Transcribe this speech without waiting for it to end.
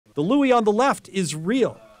The Louis on the left is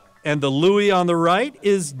real, and the Louis on the right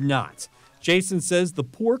is not. Jason says the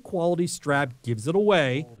poor quality strap gives it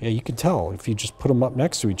away. Yeah, you can tell. If you just put them up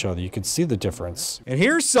next to each other, you can see the difference. And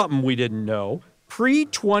here's something we didn't know.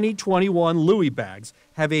 Pre-2021 Louis bags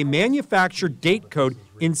have a manufacturer date code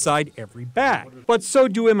inside every bag. But so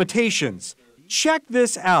do imitations. Check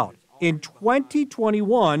this out. In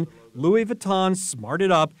 2021, Louis Vuitton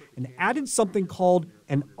smarted up and added something called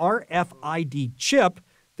an RFID chip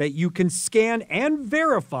that you can scan and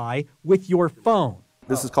verify with your phone.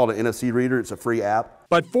 This is called an NFC reader. It's a free app.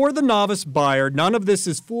 But for the novice buyer, none of this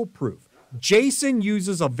is foolproof. Jason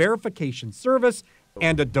uses a verification service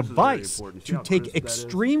and a device to take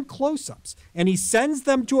extreme close-ups, and he sends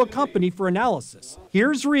them to a company for analysis.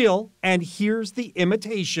 Here's real, and here's the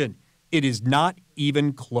imitation. It is not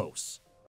even close.